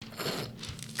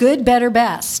Good, better,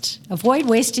 best. Avoid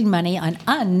wasting money on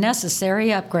unnecessary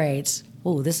upgrades.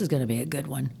 Oh, this is going to be a good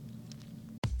one.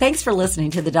 Thanks for listening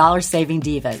to the Dollar Saving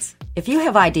Divas. If you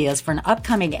have ideas for an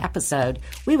upcoming episode,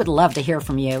 we would love to hear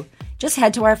from you. Just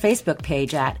head to our Facebook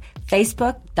page at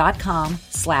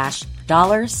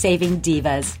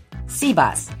facebook.com/dollarsavingdivas,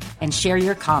 CBUS, and share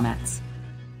your comments.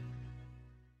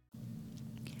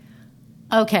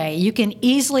 Okay, you can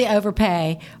easily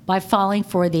overpay by falling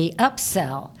for the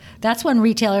upsell. That's when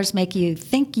retailers make you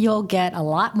think you'll get a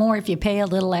lot more if you pay a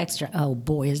little extra. Oh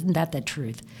boy, isn't that the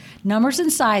truth? Numbers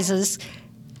and sizes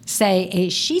say a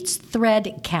sheet's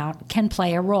thread count can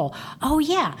play a role. Oh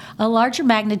yeah, a larger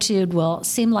magnitude will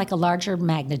seem like a larger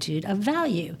magnitude of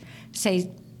value, says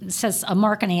a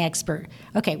marketing expert.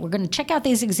 Okay, we're going to check out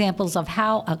these examples of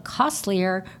how a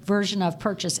costlier version of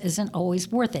purchase isn't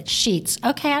always worth it. Sheets.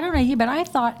 Okay, I don't know you, but I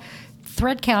thought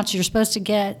thread counts you're supposed to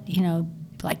get,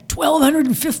 like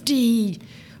 1,250,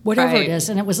 whatever it is,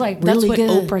 and it was like really good.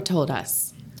 That's what Oprah told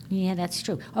us. Yeah, that's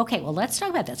true. Okay, well, let's talk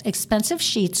about this. Expensive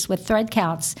sheets with thread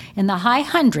counts in the high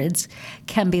hundreds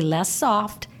can be less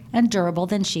soft and durable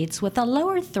than sheets with a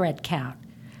lower thread count,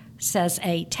 says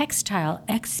a textile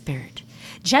expert.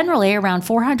 Generally, around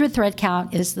 400 thread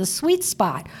count is the sweet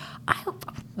spot.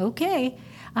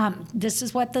 This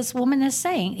is what this woman is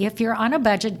saying. If you're on a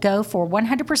budget, go for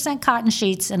 100% cotton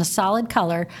sheets in a solid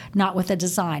color, not with a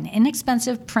design.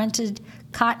 Inexpensive printed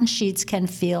cotton sheets can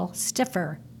feel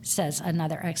stiffer, says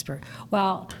another expert.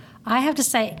 Well, I have to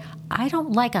say, I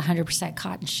don't like 100%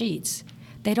 cotton sheets.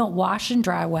 They don't wash and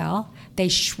dry well. They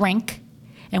shrink.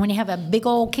 And when you have a big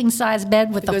old king-size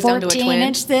bed with the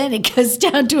 14-inch, then it goes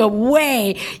down to a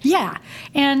way. Yeah.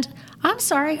 And I'm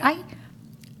sorry,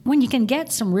 when you can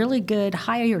get some really good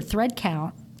higher thread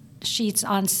count sheets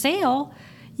on sale,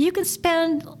 you can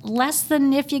spend less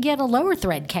than if you get a lower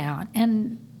thread count.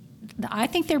 And I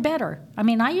think they're better. I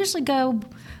mean, I usually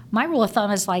my rule of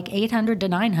thumb is like 800 to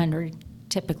 900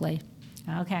 typically.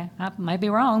 Okay, I might be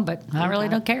wrong, but I really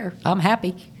don't care. I'm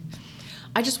happy.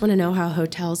 I just want to know how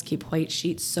hotels keep white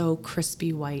sheets so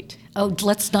crispy white. Oh,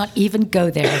 let's not even go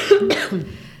there.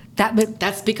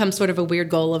 That's become sort of a weird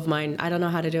goal of mine. I don't know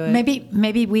how to do it.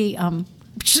 Maybe we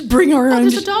should bring our own.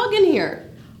 There's a dog in here.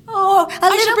 Oh,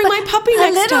 I should bring my puppy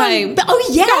next time. Oh,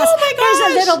 yes. Oh, my gosh.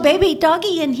 There's a little baby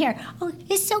doggy in here. Oh,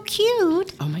 it's so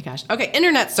cute. Oh, my gosh. Okay,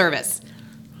 internet service.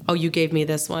 Oh, you gave me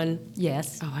this one?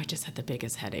 Yes. Oh, I just had the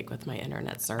biggest headache with my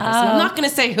internet service. And I'm not going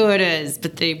to say who it is,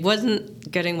 but they wasn't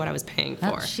getting what I was paying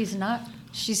for. She's not.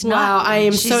 Wow, I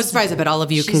am so surprised. I bet all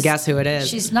of you can guess who it is.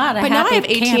 She's not a But happy now I have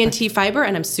camper. AT&T Fiber,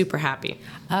 and I'm super happy.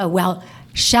 Oh, well,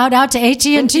 shout out to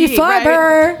AT&T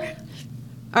Fiber. Right?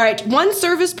 All right, one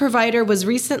service provider was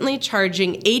recently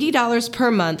charging $80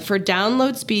 per month for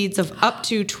download speeds of up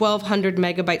to 1,200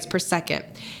 megabytes per second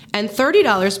and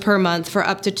 $30 per month for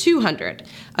up to 200,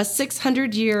 a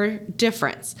 600-year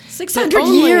difference.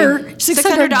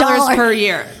 $600 per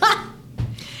year.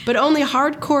 But only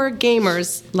hardcore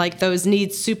gamers like those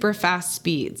need super fast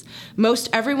speeds. Most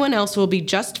everyone else will be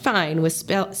just fine with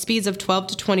speeds of 12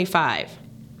 to 25,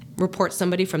 reports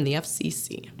somebody from the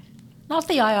FCC. Not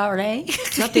the IRA.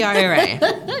 Not the IRA.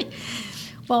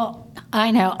 Well,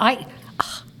 I know.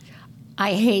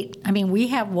 We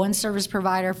have one service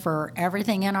provider for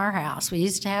everything in our house. We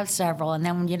used to have several, and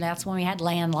then that's when we had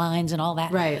landlines and all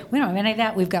that. Right. We don't have any of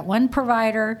that. We've got one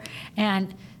provider,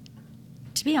 and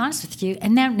to be honest with you,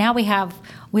 and then now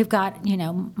we've got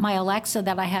my Alexa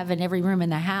that I have in every room in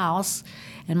the house,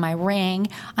 and my Ring.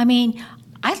 I mean,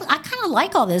 I kind of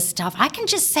like all this stuff. I can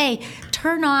just say,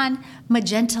 turn on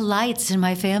magenta lights in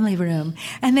my family room,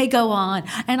 and they go on.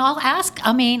 And I'll ask,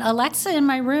 Alexa in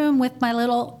my room with my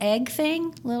little egg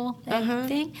thing,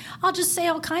 I'll just say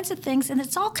all kinds of things, and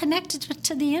it's all connected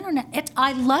to the internet.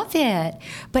 I love it.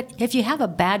 But if you have a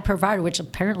bad provider, which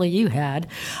apparently you had,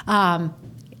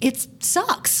 it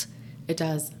sucks. It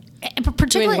does.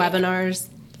 Particularly doing webinars.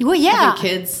 Well, yeah. Having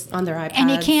kids on their iPads. And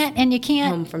you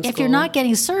can't, home from if school. you're not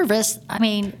getting service,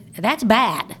 that's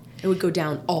bad. It would go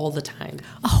down all the time.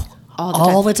 Oh,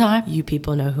 all the time? You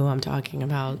people know who I'm talking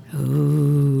about.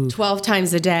 Ooh. 12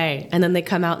 times a day. And then they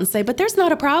come out and say, but there's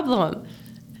not a problem.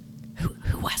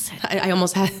 Who was it? I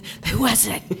almost had... Who was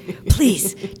it?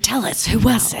 Please, tell us, who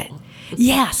was it?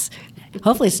 Yes.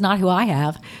 Hopefully it's not who I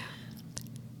have.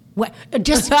 What? I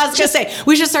was going to say,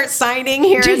 we should start signing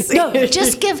here.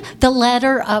 Just give the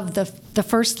letter of the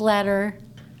first letter.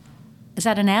 Is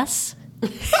that an S?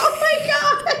 Oh, my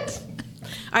God.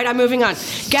 All right, I'm moving on.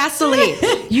 Gasoline.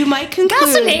 You might conclude...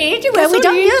 Gasoline? Well, we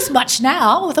don't use much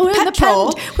now. We're in the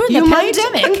Petrol.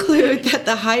 pandemic. Might conclude that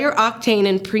the higher octane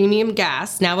and premium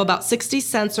gas, now about 60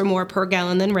 cents or more per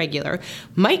gallon than regular,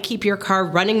 might keep your car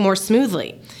running more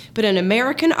smoothly. But an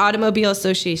American Automobile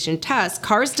Association test,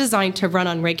 cars designed to run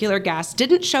on regular gas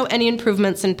didn't show any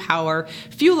improvements in power,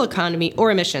 fuel economy,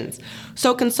 or emissions.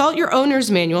 So consult your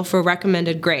owner's manual for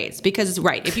recommended grades. Because,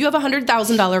 right, if you have a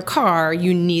 $100,000 car,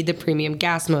 you need the premium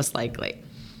gas most likely.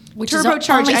 Which is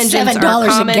Turbocharged only engines $7 are a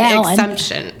common a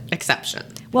gallon. exception.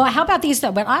 Well, how about these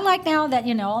though? But I like now that,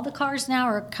 all the cars now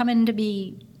are coming to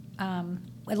be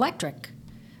electric.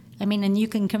 I mean, and you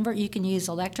can convert, you can use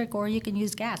electric or you can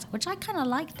use gas, which I kind of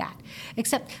like that.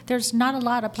 Except there's not a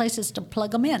lot of places to plug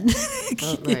them in.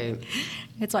 Oh, right.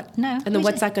 It's like, no. And then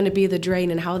what's that going to be, the drain,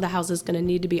 and how the house is going to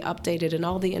need to be updated and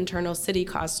all the internal city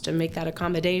costs to make that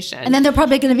accommodation. And then they're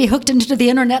probably going to be hooked into the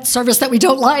internet service that we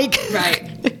don't like. Right.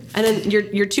 And then your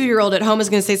 2-year-old at home is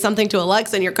going to say something to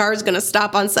Alexa and your car is going to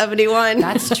stop on 71.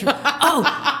 That's true.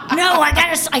 Oh, no,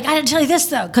 I gotta tell you this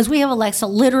though, because we have Alexa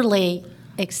literally...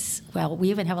 well, we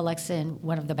even have Alexa in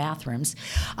one of the bathrooms,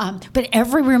 but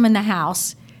every room in the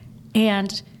house.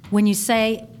 And when you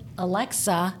say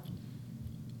Alexa,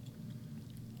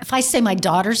 if I say my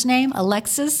daughter's name,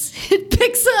 Alexis, it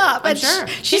picks up. I'm and sure.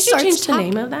 She Did you starts change the talking.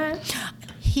 name of that?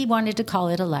 He wanted to call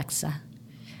it Alexa.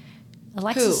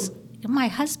 Alexis, my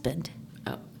husband.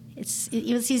 Oh.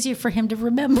 It was easier for him to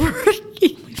remember.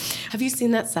 Have you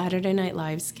seen that Saturday Night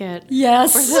Live skit?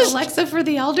 Yes. For the Alexa for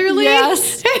the elderly?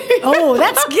 Yes. Oh,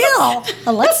 that's Gil.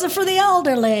 Alexa for the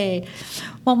elderly.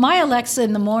 Well, my Alexa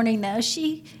in the morning, though,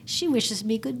 she wishes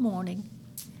me good morning.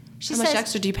 She How much says,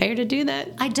 extra do you pay her to do that?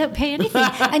 I don't pay anything.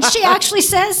 And she actually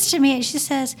says to me, she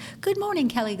says, "Good morning,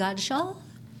 Kelly Godshaw.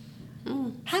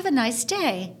 Have a nice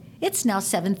day. It's now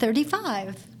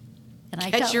 7:35. And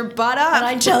Get your butt up. And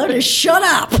I tell her to shut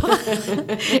up.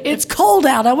 It's cold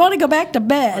out. I want to go back to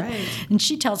bed. Right. And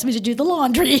she tells me to do the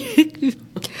laundry.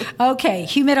 Okay,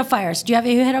 humidifiers. Do you have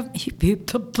a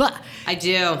humidifier? I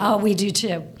do. Oh, we do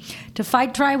too. To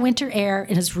fight dry winter air,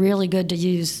 it is really good to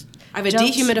use. I have a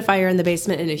dehumidifier in the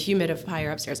basement and a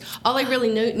humidifier upstairs. All I really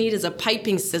need is a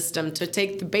piping system to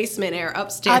take the basement air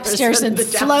upstairs And the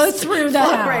flow depths. through the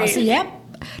house. Right. Yep.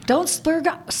 Don't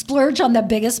splurge on the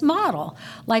biggest model.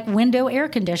 Like window air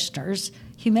conditioners,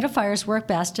 humidifiers work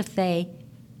best if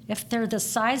they're the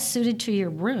size suited to your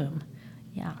room.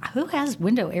 Yeah, who has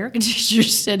window air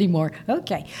conditioners anymore?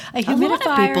 Okay, a humidifier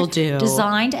lot of people do.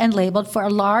 Designed and labeled for a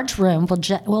large room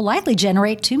will likely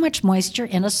generate too much moisture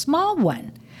in a small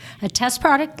one. A test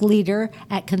product leader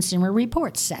at Consumer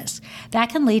Reports says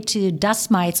that can lead to dust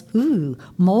mites,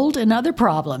 mold, and other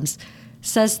problems,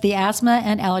 says the Asthma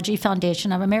and Allergy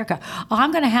Foundation of America. Oh,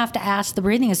 I'm going to have to ask the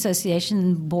Breathing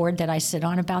Association board that I sit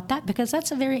on about that, because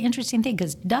that's a very interesting thing,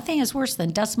 because nothing is worse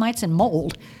than dust mites and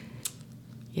mold.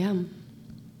 Yeah.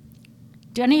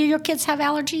 Do any of your kids have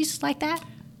allergies like that?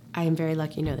 I am very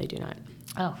lucky. No, they do not.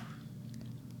 Oh,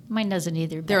 mine doesn't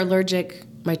either. But They're allergic.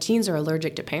 My teens are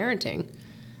allergic to parenting.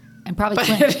 and probably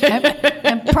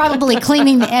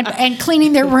cleaning and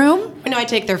cleaning their room. No, I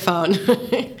take their phone.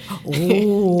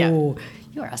 Oh,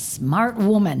 You're a smart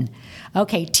woman.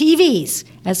 Okay, TVs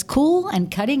as cool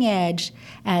and cutting edge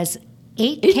as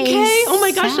 8K. 8K? Oh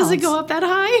my gosh, does it sounds. go up that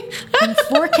high? And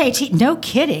 4K no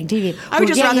kidding, TV. I would We're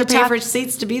just getting rather to pay talk- for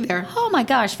seats to be there. Oh my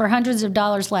gosh, for hundreds of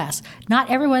dollars less. Not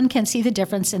everyone can see the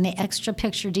difference in the extra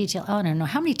picture detail. Oh, no.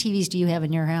 How many TVs do you have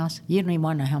in your house? You don't even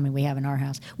want to know how many we have in our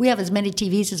house. We have as many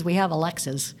TVs as we have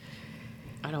Alexas.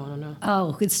 I don't want to know.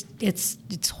 Oh, it's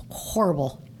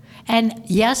horrible. And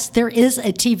yes, there is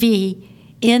a TV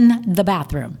in the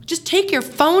bathroom. Just take your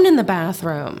phone in the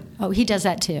bathroom. Oh, he does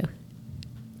that too.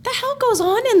 The hell goes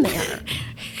on in there?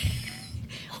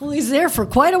 Well, he's there for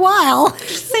quite a while.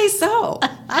 Say so.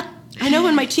 I know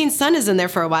when my teen son is in there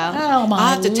for a while. Oh, my I'll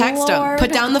have to text Lord. him.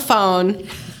 Put down the phone.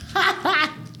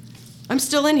 I'm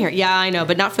still in here. Yeah, I know,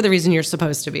 but not for the reason you're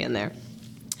supposed to be in there.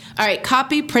 All right,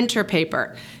 copy printer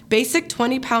paper. Basic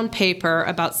 20-pound paper,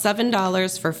 about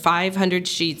 $7 for 500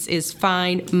 sheets, is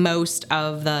fine most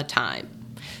of the time.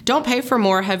 Don't pay for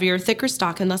more, heavier, thicker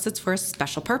stock unless it's for a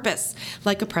special purpose,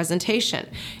 like a presentation.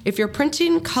 If you're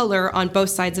printing color on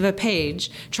both sides of a page,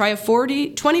 try a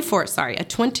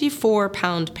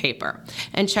 24-pound paper,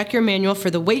 and check your manual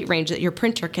for the weight range that your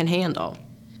printer can handle.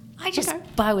 I just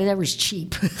buy whatever's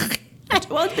cheap.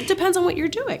 Well, it depends on what you're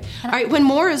doing. All right, when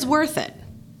more is worth it.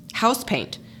 House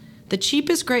paint. The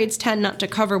cheapest grades tend not to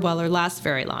cover well or last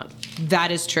very long. That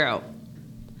is true.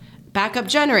 Backup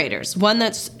generators. One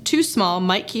that's too small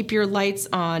might keep your lights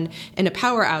on in a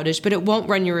power outage, but it won't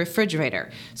run your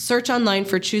refrigerator. Search online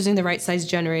for choosing the right size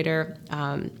generator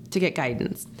to get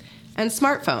guidance. And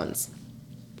smartphones.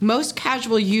 Most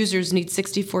casual users need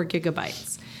 64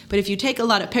 gigabytes. But if you take a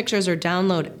lot of pictures or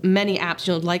download many apps,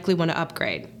 you'll likely want to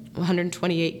upgrade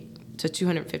 128 to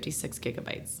 256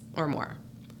 gigabytes or more.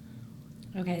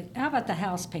 Okay, how about the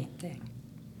house paint thing?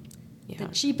 Yeah.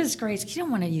 The cheapest grades. You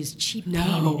don't want to use cheap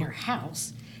paint in your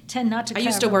house. Tend not to. I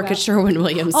used to cover work well. at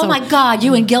Sherwin-Williams. Oh so- my God,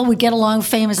 you and Gil would get along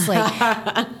famously.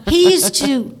 He used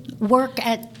to work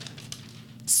at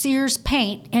Sears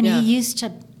Paint, and Yeah. he used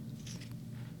to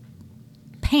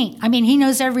paint. I mean, he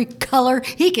knows every color.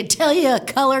 He could tell you a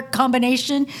color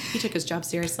combination. He took his job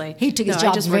seriously. He took his I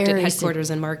job just worked at very headquarters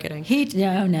in marketing.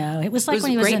 No. It was It like was when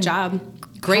a he was great in job.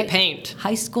 Great paint.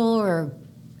 high school, or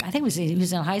I think he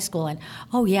was in high school, and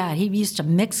he used to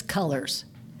mix colors.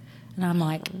 And I'm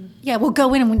like, yeah, we'll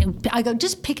go in, and I go,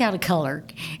 just pick out a color.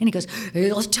 And he goes,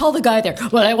 hey, let's tell the guy there,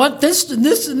 well, I want this and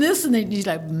this and this. And then he's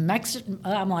like, mix it.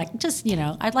 I'm like, just,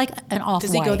 I'd like an off-white.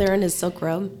 Does he go there in his silk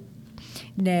robe?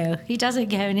 No, he doesn't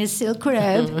go in his silk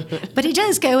robe, but he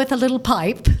does go with a little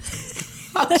pipe.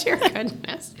 Oh, dear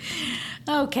goodness.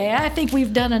 Okay, I think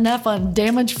we've done enough on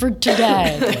damage for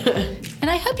today. And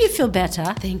I hope you feel better.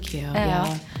 Thank you.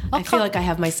 Yeah. I'll I feel like I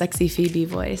have my sexy Phoebe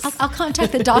voice. I'll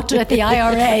contact the doctor at the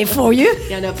IRA for you.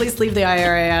 Yeah, no, please leave the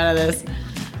IRA out of this.